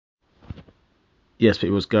Yes, but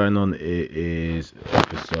what's going on? It is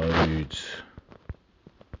episode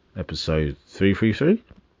 333.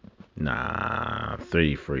 Nah,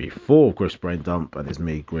 334. Griff's Brain Dump, and it's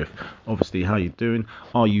me, Griff. Obviously, how you doing?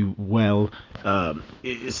 Are you well? It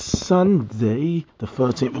is Sunday, the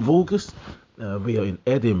 13th of August. We are in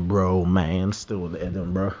Edinburgh, man. Still in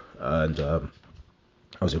Edinburgh, and I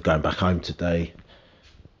was going back home today.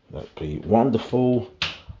 That'd be wonderful.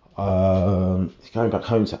 Going back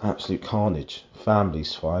home to absolute carnage.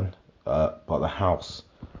 Family's fine, but the house.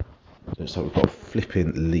 So we've got a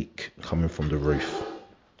flipping leak coming from the roof.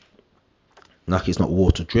 Lucky it's not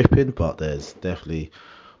water dripping, but there's definitely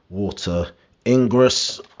water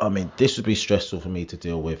ingress. I mean, this would be stressful for me to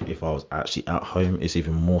deal with if I was actually at home. It's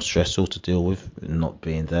even more stressful to deal with not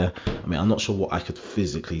being there. I mean, I'm not sure what I could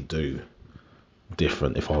physically do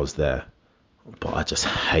different if I was there, but I just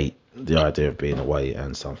hate the idea of being away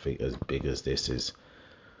and something as big as this is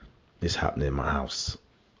happening in my house.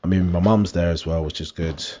 I mean, my mum's there as well, which is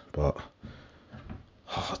good, but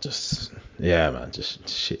just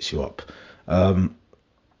shits you up. So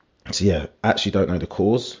yeah, actually don't know the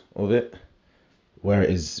cause of it. Where it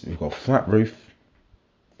is, we've got a flat roof,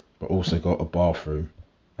 but also got a bathroom,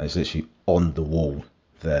 and it's literally on the wall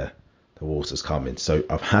there. The water's coming, so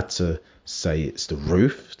I've had to say it's the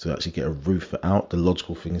roof to actually get a roof out. The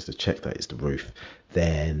logical thing is to check that it's the roof.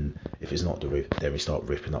 Then, if it's not the roof, then we start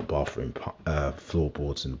ripping up bathroom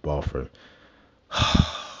floorboards in the bathroom.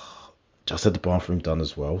 Just had the bathroom done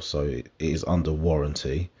as well, so it is under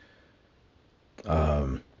warranty.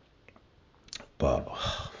 But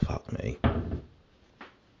fuck me.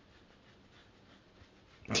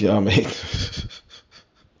 Do you know what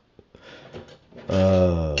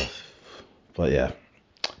I mean? But yeah,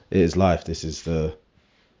 it is life. This is the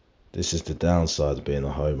downside of being a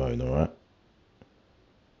homeowner, right?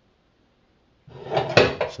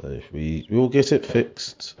 So we will get it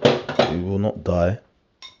fixed. We will not die.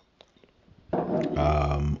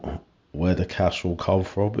 Where the cash will come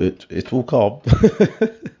from, it will come.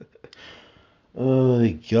 Oh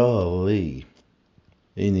golly,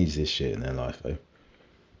 he needs this shit in their life, though.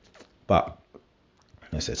 But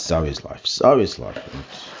like I said, so is life.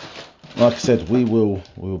 And like I said, we will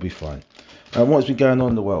be fine. What's been going on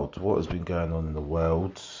in the world? What has been going on in the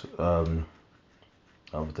world? Other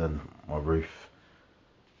than my roof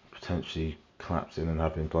potentially collapsing and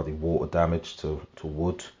having bloody water damage to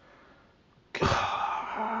wood.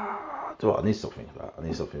 I need something about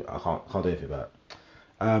it. I can't do anything about it.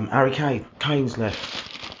 Harry Kane. Kane's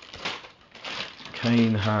left.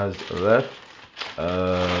 Kane has left.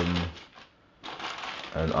 And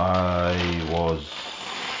I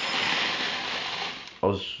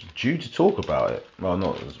was due to talk about it. Well,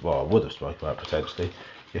 not as well. I would have spoken about it potentially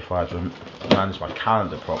if I had managed my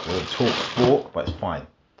calendar properly and talk sport. But it's fine.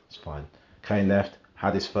 It's fine. Kane left.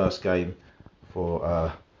 Had his first game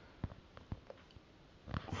for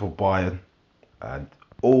Bayern, and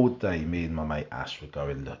all day me and my mate Ash were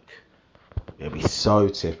going, look, it'll be so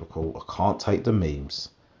typical. I can't take the memes.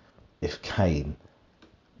 If Kane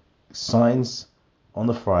signs on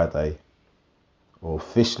the Friday or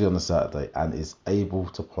officially on the Saturday and is able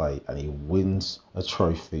to play and he wins a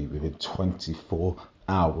trophy within 24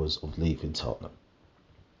 hours of leaving Tottenham.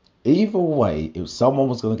 Either way, if someone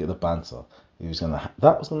was going to get the banter,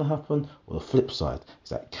 that was going to happen, or the flip side is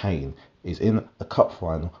that Kane is in a cup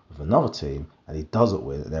final with another team and he doesn't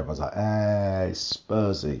win, and everyone's like, it's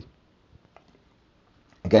Spursy.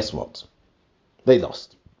 And guess what? They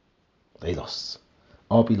lost.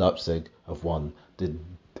 RB Leipzig have won the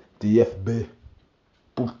DFB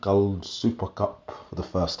Pokal Super Cup for the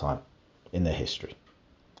first time in their history.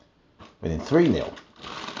 Winning 3-0.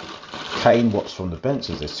 Kane watched from the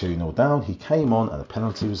bench as they're 2-0 down. He came on and a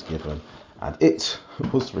penalty was given, and it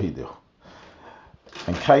was 3-0.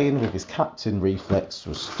 And Kane, with his captain reflex,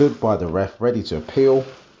 was stood by the ref ready to appeal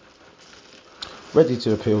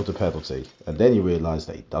the penalty. And then he realised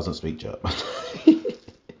that he doesn't speak German.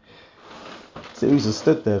 So he just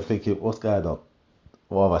stood there thinking, what's going on?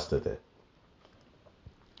 Why have I stood there?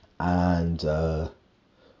 And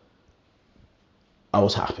I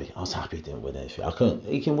was happy he didn't win anything.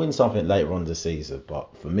 He can win something later on in the season,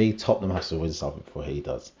 but for me, Tottenham has to win something before he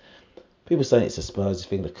does. People say it's a Spurs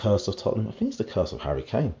thing, the curse of Tottenham. I think it's the curse of Harry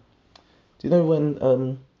Kane. Do you know when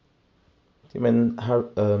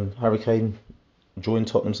Harry Kane joined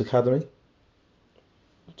Tottenham's academy?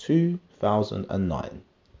 2009.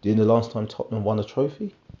 Do you know the last time Tottenham won a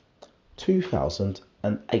trophy?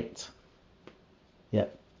 2008.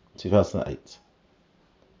 Yep, 2008.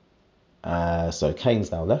 So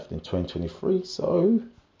Kane's now left in 2023. So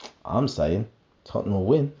I'm saying Tottenham will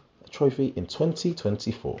win a trophy in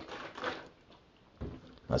 2024.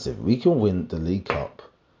 I said, if we can win the League Cup,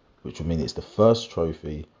 which would mean it's the first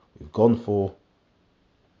trophy we've gone for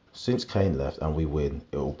since Kane left, and we win,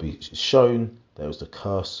 it will be shown there was the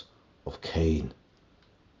curse of Kane.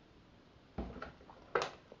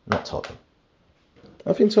 Not Tottenham.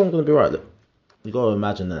 I think Tottenham's going to be right. Look, you've got to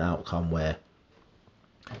imagine an outcome where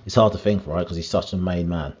it's hard to think, right, because he's such a main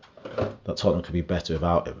man, that Tottenham could be better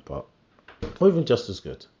without him, but or even just as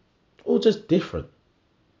good, or just different,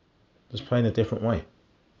 just playing a different way.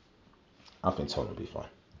 I think Tottenham will be fine.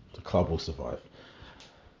 The club will survive.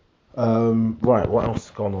 Right, what else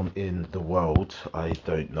has gone on in the world? I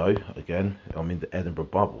don't know. Again, I'm in the Edinburgh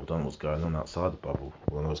bubble. I don't know what's going on outside the bubble.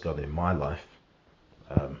 What was going on in my life.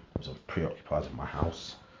 I was preoccupied in my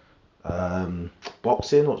house.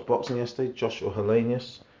 Boxing. What's boxing yesterday? Joshua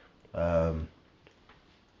Hellenius. Yeah,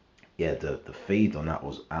 the feed on that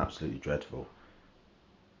was absolutely dreadful.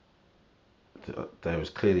 They was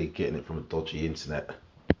clearly getting it from a dodgy internet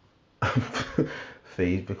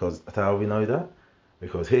feed, because how do we know that?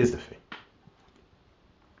 Because here's the thing.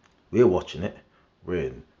 We're watching it. We're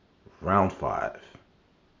in round 5.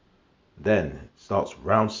 Then starts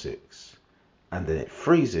round 6. And then it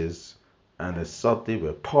freezes. And then suddenly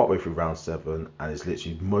we're partway through round 7. And it's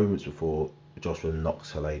literally moments before Joshua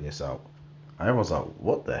knocks Hellenius out. And everyone's like,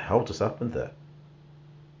 what the hell just happened there?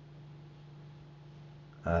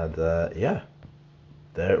 And yeah,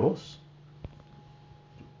 there it was.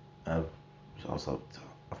 So I was like,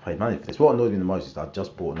 I've paid money for this. What annoyed me the most is that I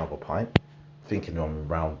just bought another pint, thinking I'm in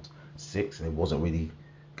round 6, and it wasn't really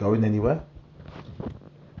going anywhere.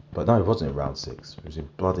 But no, it wasn't in round 6. It was in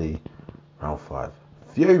bloody round 5.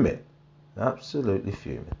 Fuming. Absolutely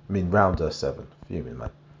fuming. I mean, round 7. Fuming,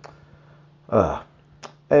 man.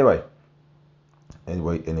 Anyway. I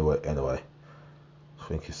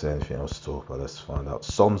think if there's anything else to talk about, let's find out.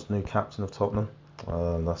 Son's new captain of Tottenham.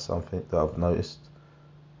 That's something that I've noticed.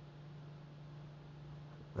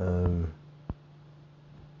 See,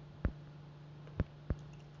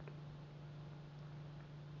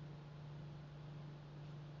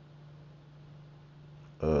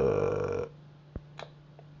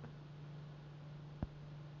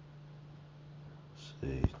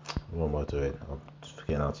 what am I doing? I'm just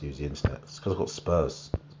forgetting how to use the internet. It's because I've got Spurs.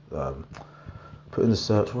 Put in the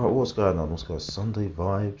search. Right, what's going on? What's going on? Sunday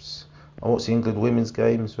vibes. Oh, what's the England women's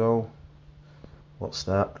game as well? What's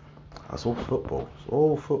that? That's all football. It's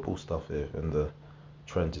all football stuff here in the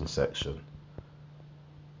trending section.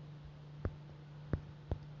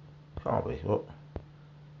 Can't be. What?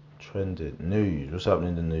 Trending news. What's happening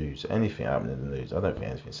in the news? Anything happening in the news? I don't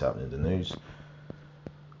think anything's happening in the news.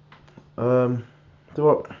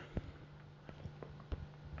 What?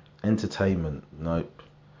 Entertainment. Nope.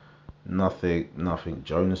 Nothing.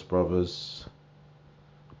 Jonas Brothers.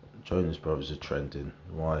 Jonas Brothers are trending.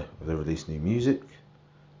 Why? Have they released new music?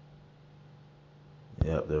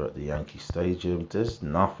 Yep, they're at the Yankee Stadium. There's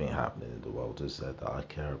nothing happening in the world, is there, that I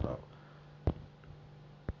care about?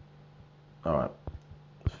 Alright.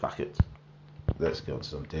 Fuck it. Let's go on to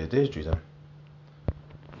some Dear Deirdre then.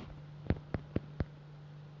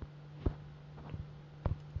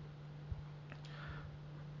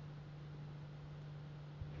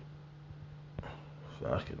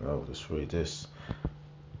 Fucking hell, let's read this.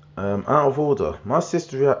 Out of order. My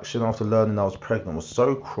sister's reaction after learning I was pregnant was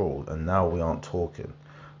so cruel, and now we aren't talking.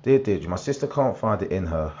 Dear Deirdre, my sister can't find it in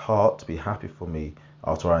her heart to be happy for me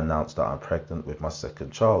after I announced that I'm pregnant with my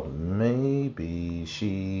second child. Maybe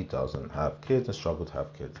she doesn't have kids and struggled to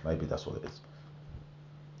have kids. Maybe that's what it is.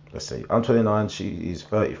 Let's see. I'm 29, she is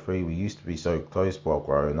 33. We used to be so close while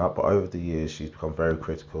growing up, but over the years she's become very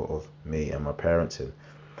critical of me and my parenting.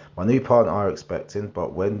 My new partner are expecting,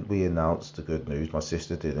 but when we announced the good news, my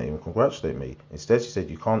sister didn't even congratulate me. Instead, she said,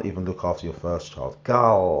 you can't even look after your first child.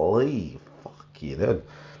 Golly, fuck you then.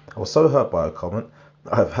 I was so hurt by her comment.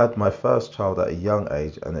 I've had my first child at a young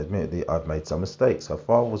age, and admittedly, I've made some mistakes. Her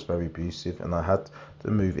father was very abusive, and I had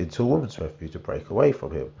to move into a woman's refuge to break away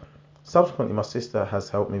from him. Subsequently, my sister has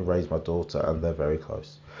helped me raise my daughter, and they're very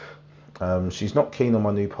close. She's not keen on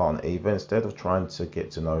my new partner either. Instead of trying to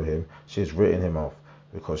get to know him, she has written him off,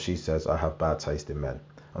 because she says I have bad taste in men.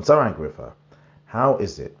 I'm so angry with her. How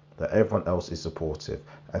is it that everyone else is supportive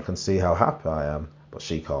and can see how happy I am, but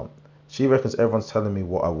she can't? She reckons everyone's telling me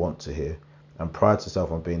what I want to hear and prides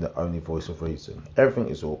herself on being the only voice of reason. Everything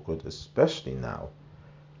is awkward, especially now.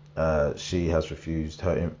 She has refused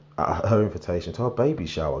her invitation to her baby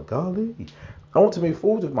shower. Golly. I want to move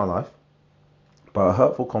forward with my life, but her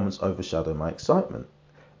hurtful comments overshadow my excitement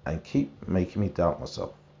and keep making me doubt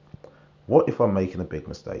myself. What if I'm making a big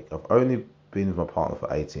mistake? I've only been with my partner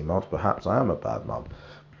for 18 months. Perhaps I am a bad mum.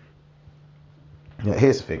 Yeah,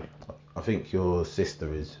 here's the thing. I think your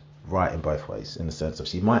sister is right in both ways, in the sense of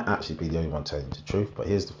she might actually be the only one telling you the truth. But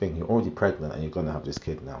here's the thing: you're already pregnant and you're going to have this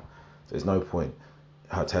kid now. There's no point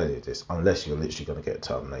her telling you this unless you're literally going to get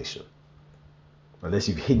termination. Unless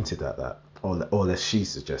you've hinted at that, or unless she's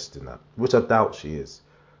suggesting that, which I doubt she is.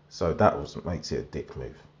 So that was what makes it a dick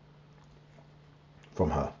move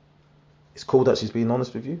from her. It's cool that she's being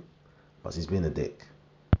honest with you, but she's being a dick.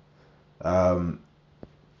 But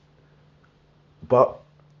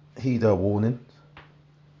heed her warning,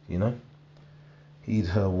 you know. Heed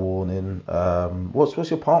her warning. What's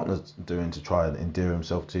your partner doing to try and endear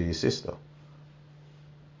himself to your sister?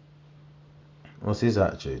 What's his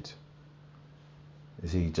attitude?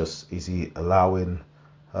 Is he allowing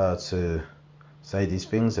her to say these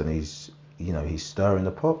things, and he's stirring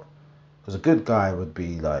the pot? Because a good guy would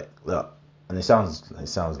be like, look, and it sounds like,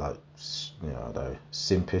 though,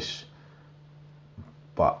 simpish,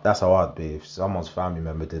 but that's how I'd be if someone's family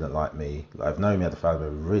member didn't like me. Like if Naomi had a family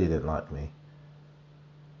member who really didn't like me,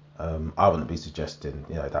 I wouldn't be suggesting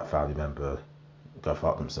that family member go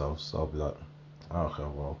fuck themselves. So I'll be like, oh, okay,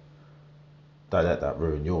 well, don't let that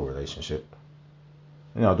ruin your relationship.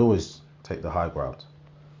 I'd always take the high ground.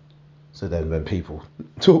 So then when people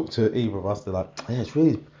talk to either of us, they're like, yeah, it's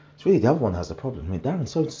really the other one has the problem. I mean,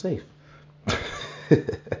 Darren's so safe.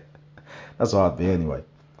 That's how I'd be anyway.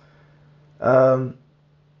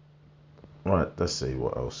 Right, let's see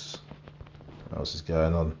what else is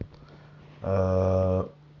going on.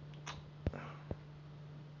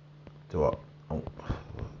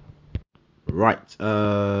 Right,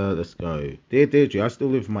 let's go. Dear Deirdre, I still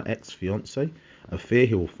live with my ex-fiance. I fear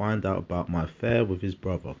he will find out about my affair with his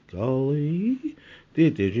brother. Golly. Dear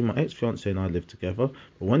Deirdre, my ex-fiance and I live together,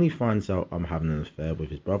 but when he finds out I'm having an affair with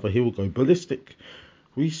his brother, he will go ballistic.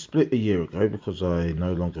 We split a year ago because I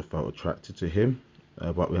no longer felt attracted to him,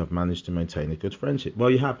 but we have managed to maintain a good friendship. Well,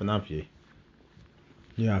 you haven't, have you?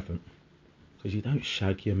 You haven't. Because you don't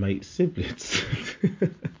shag your mate's siblings. You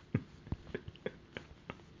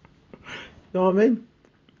know what I mean?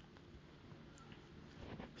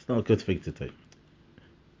 It's not a good thing to do.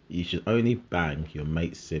 You should only bang your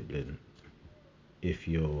mate's sibling if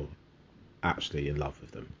you're actually in love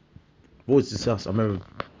with them. I've always discussed, I remember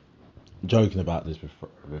joking about this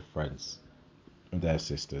with friends and their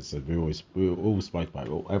sisters. So we all spoke about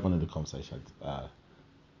it. Everyone in the conversation had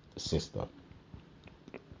a sister.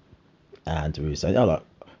 And we were saying,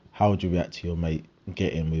 how would you react to your mate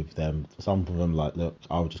getting with them? Some of them like, look,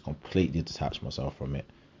 I would just completely detach myself from it.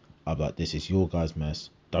 I'd be like, this is your guys' mess.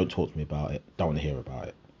 Don't talk to me about it. Don't want to hear about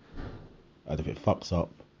it. And if it fucks up,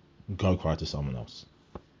 go cry to someone else.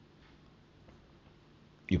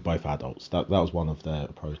 You're both adults. That was one of their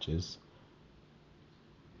approaches.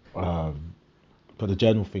 But the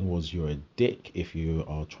general thing was, you're a dick if you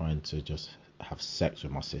are trying to just have sex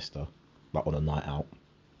with my sister, like on a night out.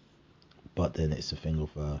 But then it's a thing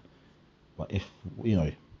of, like if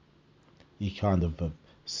you kind of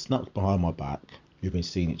snuck behind my back, you've been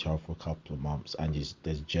seeing each other for a couple of months, and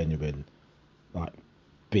there's genuine like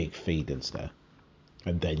big feelings there,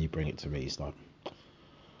 and then you bring it to me. It's like,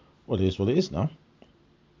 well, it is what it is now.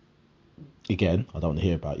 Again, I don't want to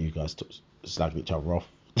hear about you guys slagging each other off.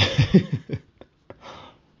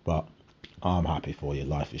 But I'm happy for you.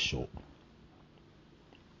 Life is short.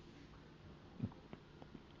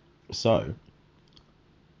 So,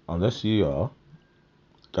 unless you are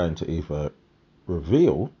going to either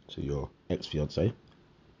reveal to your ex-fiance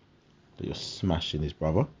that you're smashing his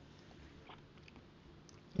brother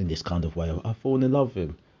in this kind of way of, I've fallen in love with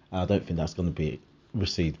him, I don't think that's going to be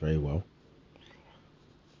received very well.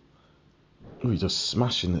 You're just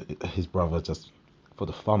smashing his brother just for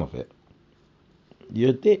the fun of it.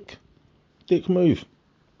 You're a dick. Dick move.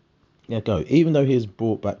 Yeah, go. Even though he has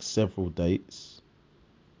brought back several dates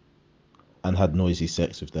and had noisy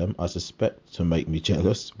sex with them, I suspect to make me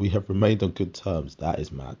jealous, we have remained on good terms. That is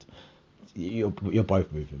mad. You're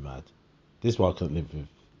both moving mad. This is why I couldn't live with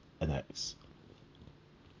an ex.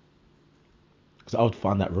 Because I would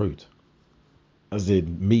find that rude. As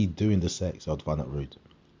in, me doing the sex, I'd find that rude.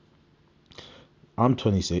 I'm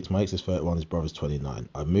 26, my ex is 31, his brother's 29.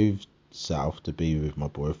 I moved south to be with my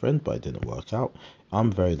boyfriend, but it didn't work out. I'm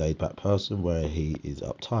a very laid back person where he is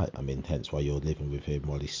uptight. I mean, hence why you're living with him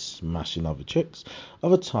while he's smashing other chicks.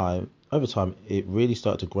 Over time, it really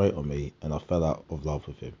started to grate on me, and I fell out of love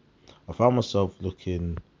with him. I found myself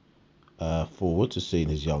looking forward to seeing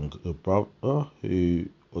his younger brother, who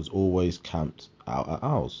was always camped out at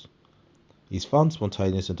ours. He's fun,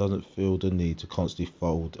 spontaneous, and doesn't feel the need to constantly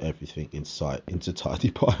fold everything in sight into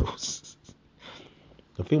tidy piles.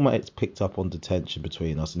 I think my ex picked up on the tension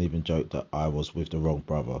between us and even joked that I was with the wrong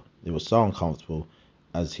brother. It was so uncomfortable,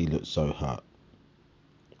 as he looked so hurt.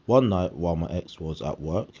 One night, while my ex was at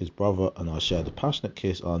work, his brother and I shared a passionate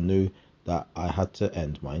kiss, and I knew that I had to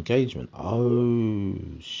end my engagement. Oh,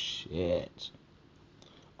 shit.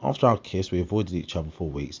 After our kiss, we avoided each other for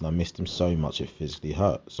weeks, and I missed him so much it physically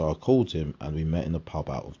hurt. So I called him, and we met in a pub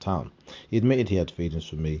out of town. He admitted he had feelings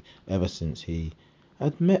for me ever since we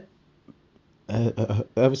had met,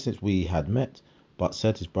 but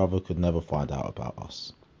said his brother could never find out about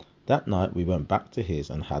us. That night, we went back to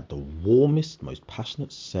his and had the warmest, most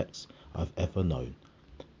passionate sex I've ever known.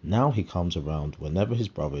 Now he comes around whenever his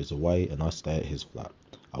brother is away and I stay at his flat.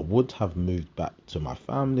 I would have moved back to my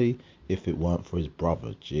family if it weren't for his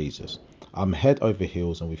brother. Jesus. I'm head over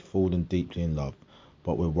heels and we've fallen deeply in love,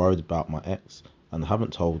 but we're worried about my ex and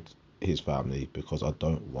haven't told his family because I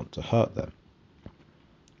don't want to hurt them.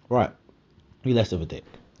 Right. You're less of a dick.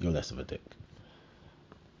 You're less of a dick.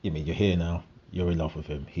 You mean you're here now? You're in love with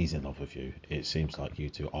him. He's in love with you. It seems like you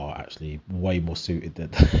two are actually way more suited than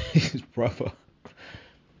his brother.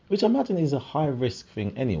 Which I imagine is a high risk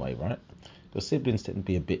thing anyway, right? Because siblings tend to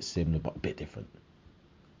be a bit similar but a bit different.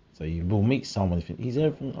 So you will meet someone and think, he's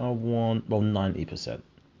everything I want, well, 90%.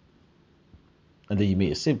 And then you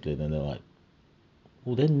meet a sibling and they're like,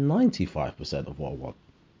 well, they're 95% of what I want.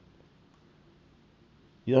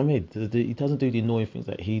 You know what I mean? He doesn't do the annoying things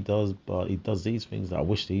that he does, but he does these things that I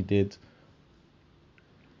wish he did.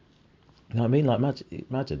 You know what I mean? Like,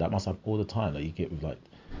 imagine that must happen all the time. Like, you get with like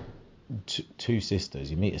two sisters.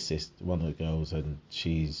 You meet a sister, one of the girls, and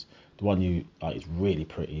she's the one you like is really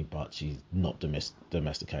pretty, but she's not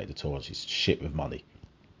domesticated at all, and she's shit with money.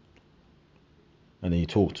 And then you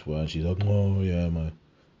talk to her, and she's like, "Oh yeah,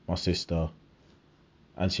 my sister,"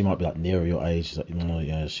 and she might be like near your age. She's like, "Oh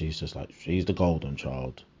yeah, she's just like she's the golden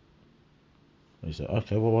child." And he's like,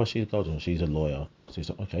 "Okay, well, why is she the golden? She's a lawyer." So he's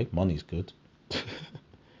like, "Okay, money's good."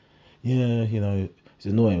 Yeah, it's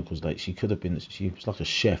annoying because like she was like a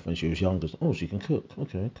chef when she was younger. Oh, she can cook.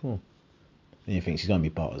 Okay, cool. And you think she's gonna be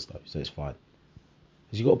butters though, so it's fine.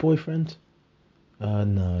 Has she got a boyfriend?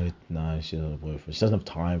 No, she doesn't have a boyfriend. She doesn't have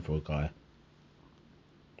time for a guy.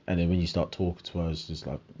 And then when you start talking to her, it's just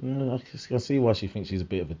like, I can see why she thinks she's a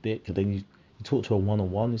bit of a dick. And then you talk to her one on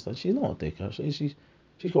one, it's like she's not a dick actually. She's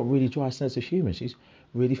got a really dry sense of humour. She's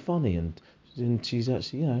really funny and she's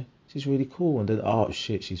actually she's really cool. And then oh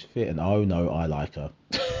shit, she's fit. And oh no, I like her.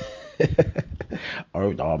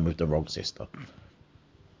 Oh no, I'm with the wrong sister.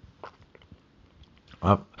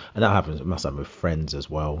 And that happens. It must happen with friends as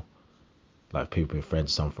well. Like people been friends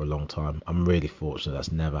with someone for a long time. I'm really fortunate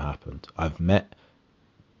that's never happened. I've met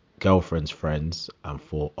girlfriend's friends and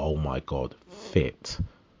thought, oh my god, fit.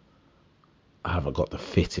 I haven't got the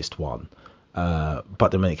fittest one. But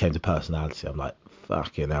then when it came to personality, I'm like,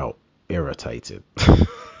 fucking hell, irritated.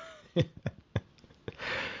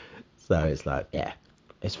 So it's like, yeah,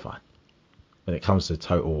 it's fine. When it comes to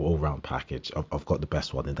total all-round package, I've got the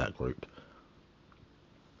best one in that group.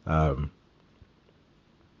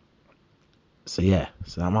 So yeah,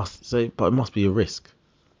 but it must be a risk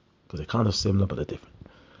because they're kind of similar, but they're different.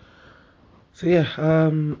 So yeah,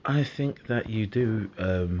 I think that you do,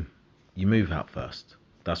 you move out first.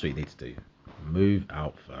 That's what you need to do. Move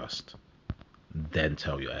out first, then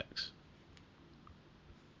tell your ex.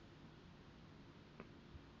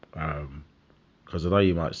 Because although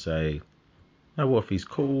you might say, oh, what if he's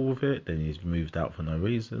cool with it? Then he's moved out for no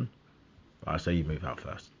reason. But I say you move out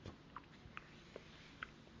first.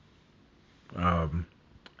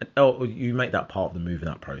 You make that part of the moving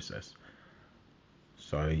out process.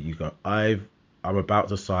 So you go, I'm about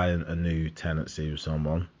to sign a new tenancy with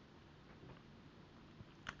someone.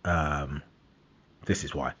 This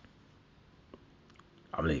is why.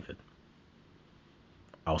 I'm leaving.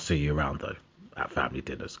 I'll see you around though at family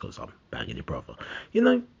dinners because I'm banging your brother.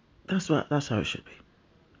 That's how it should be.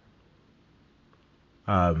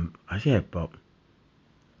 Yeah, but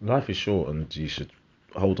life is short and you should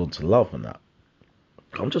hold on to love and that.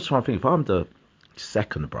 I'm just trying to think if I'm the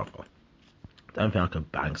second brother, I don't think I can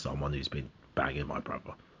bang someone who's been banging my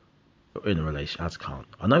brother. But in a relationship, I just can't.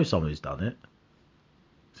 I know someone who's done it.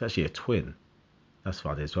 It's actually a twin. That's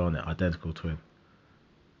funny as well, isn't it? Identical twin.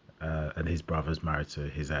 And his brother's married to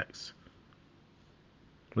his ex.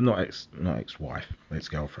 Well, not ex-wife,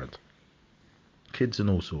 ex-girlfriend. Kids and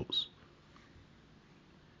all sorts.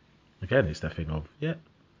 Again, it's that thing of, yeah,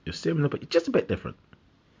 you're similar, but you're just a bit different.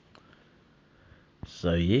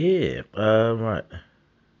 So, yeah. Right.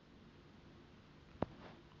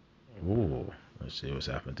 Ooh, let's see what's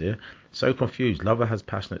happened here. So confused. Lover has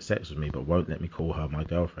passionate sex with me, but won't let me call her my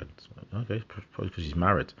girlfriend. Okay, probably because she's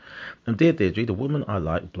married. And dear Deirdre, the woman I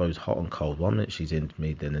like blows hot and cold. 1 minute she's into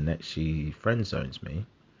me, then the next she friend zones me.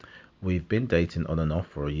 We've been dating on and off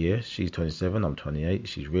for a year. She's 27, I'm 28.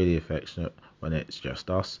 She's really affectionate when it's just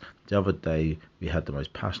us. The other day, we had the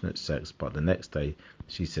most passionate sex, but the next day,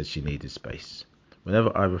 she said she needed space.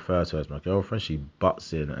 Whenever I refer to her as my girlfriend, she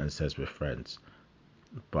butts in and says we're friends.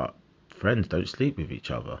 But friends don't sleep with each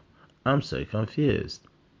other. I'm so confused.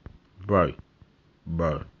 Bro.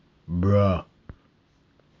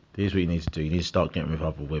 Here's what you need to do. You need to start getting with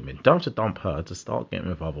other women. Don't have to dump her. Just start getting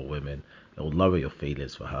with other women. It will lower your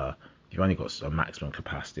feelings for her. You've only got a maximum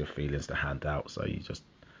capacity of feelings to hand out, so you just,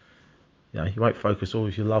 you won't focus all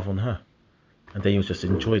of your love on her. And then you'll just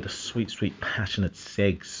enjoy the sweet, sweet, passionate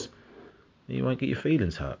sex. You won't get your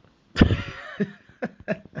feelings hurt.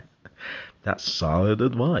 That's solid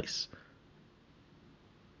advice.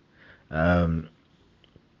 What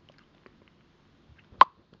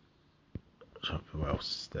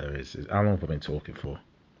else there is? How long have I been talking for?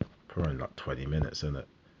 Probably like 20 minutes, isn't it?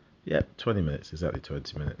 Yeah, 20 minutes, exactly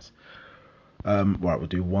 20 minutes. Right, we'll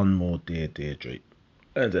do one more Dear Deirdre,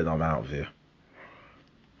 and then I'm out of here.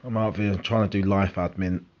 I'm trying to do life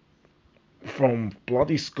admin from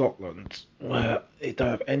bloody Scotland, where they don't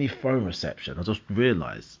have any phone reception. I just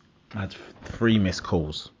realised I had 3 missed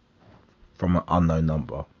calls from an unknown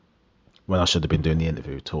number when I should have been doing the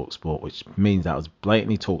interview with TalkSport, which means that was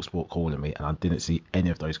blatantly TalkSport calling me, and I didn't see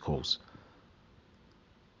any of those calls.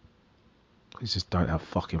 They just don't have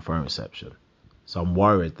fucking phone reception. So I'm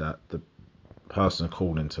worried that the person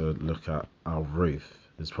calling to look at our roof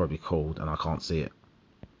is probably called and I can't see it.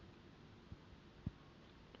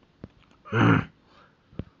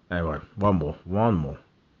 Anyway, one more.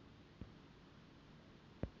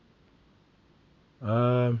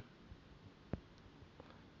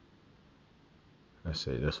 Let's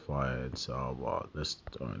see, let's find let's go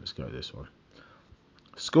with this one.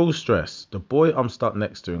 School stress. The boy I'm stuck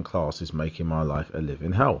next to in class is making my life a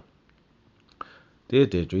living hell. Dear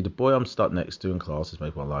Deirdre, the boy I'm stuck next to in class is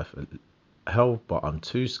making my life a hell, but I'm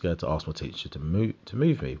too scared to ask my teacher to move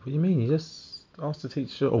me. What do you mean? You just ask the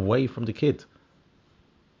teacher away from the kid.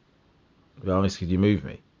 Be honest, could you move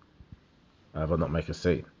me? Have I not make a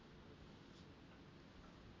scene?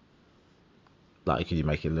 Like, could you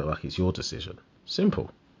make it look like it's your decision?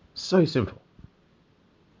 Simple. So simple.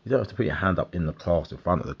 You don't have to put your hand up in the class in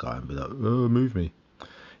front of the guy and be like, oh, move me.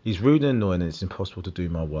 He's rude and annoying and it's impossible to do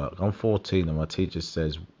my work. I'm 14 and my teacher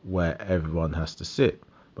says where everyone has to sit.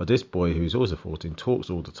 But this boy, who's also 14, talks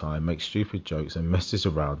all the time, makes stupid jokes and messes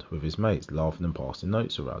around with his mates, laughing and passing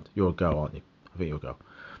notes around. You're a girl, aren't you? I think you're a girl.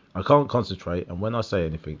 I can't concentrate, and when I say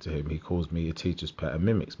anything to him, he calls me a teacher's pet and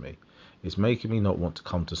mimics me. It's making me not want to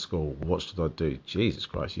come to school. What should I do? Jesus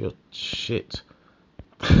Christ, you're shit.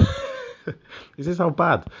 Is this how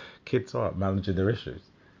bad kids are at managing their issues?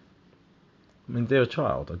 I mean, they're a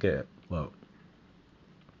child, I get it. Well,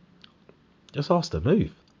 just ask to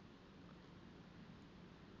move.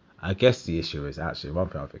 I guess the issue is actually one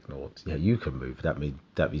thing I've ignored. Yeah, you can move. That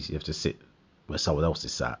means you have to sit where someone else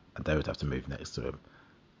is sat, and they would have to move next to him.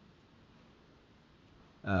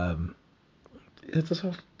 Just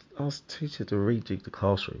ask the teacher to rejig the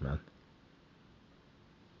classroom, man.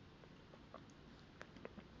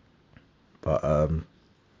 But I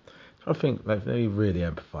think like they really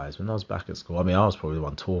empathise. When I was back at school, I mean, I was probably the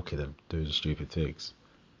one talking and doing stupid things.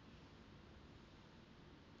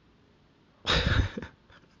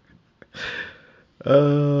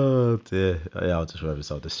 Oh dear. Yeah, I just remember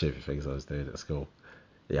some of the stupid things I was doing at school.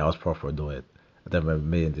 Yeah, I was proper annoyed. And then when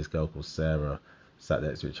me and this girl called Sarah sat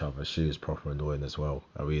next to each other, she was proper annoying as well.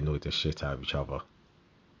 And we annoyed the shit out of each other.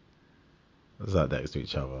 Sat next to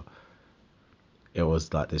each other. It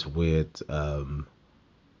was like this weird, flirting.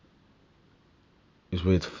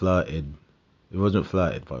 It wasn't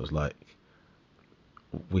flirting, but it was like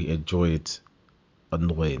we enjoyed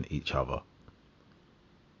annoying each other.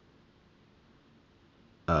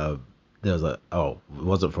 There was like, it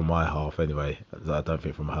wasn't from my half anyway. I don't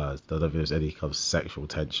think from hers. I don't think there was any kind of sexual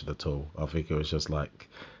tension at all. I think it was just like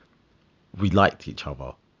we liked each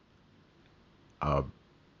other. So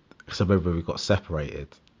maybe when we got separated,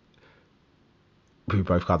 we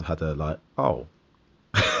both kind of had a like,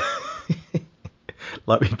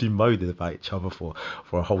 like we'd been moaning about each other for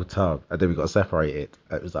a whole term, and then we got separated.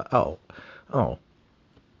 And it was like, oh.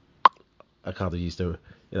 I kind of used to,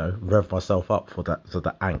 rev myself up for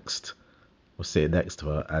that angst of sitting next to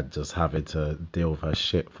her and just having to deal with her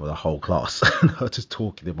shit for the whole class, and her just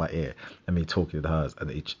talking in my ear and me talking in hers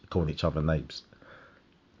and calling each other names.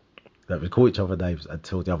 That we call each other names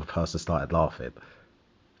until the other person started laughing.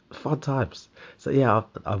 Fun times. So yeah,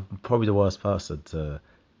 I'm probably the worst person to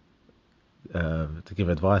give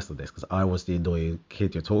advice on this because I was the annoying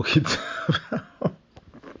kid you're talking to.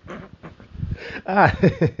 Ah,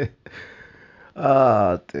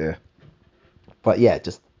 oh dear. But yeah,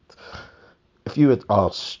 just if you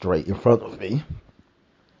are straight in front of me,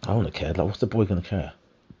 I wouldn't care. Like, what's the boy gonna care?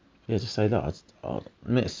 Yeah, just say that.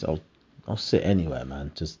 I'll sit anywhere,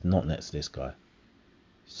 man. Just not next to this guy.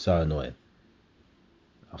 So annoying.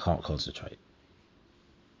 I can't concentrate.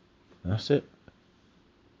 And that's it.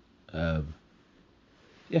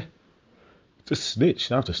 Yeah. Just snitch. You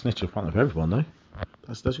don't have to snitch in front of everyone, though.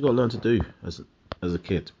 That's what you got to learn to do as a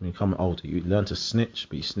kid. When you become older, you learn to snitch,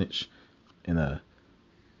 but you snitch in a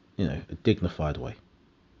a dignified way.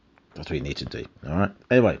 That's what you need to do. All right.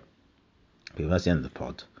 Anyway, people, that's the end of the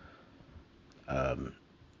pod.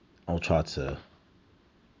 I'll try to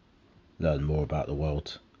learn more about the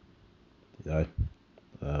world. You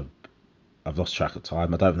know, I've lost track of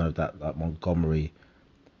time. I don't know if that Montgomery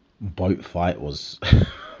boat fight was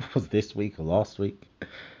was this week or last week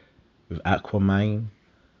with Aquaman.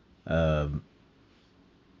 But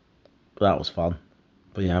that was fun.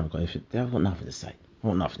 But yeah, I haven't got anything. I've got nothing to say. I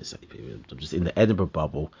want nothing to say, people. I'm just in the Edinburgh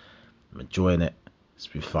bubble. I'm enjoying it. It's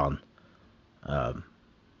been fun. And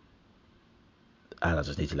I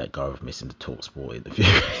just need to let go of missing the TalkSport interview.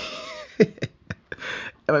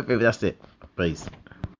 Anyway, people, that's it. Peace.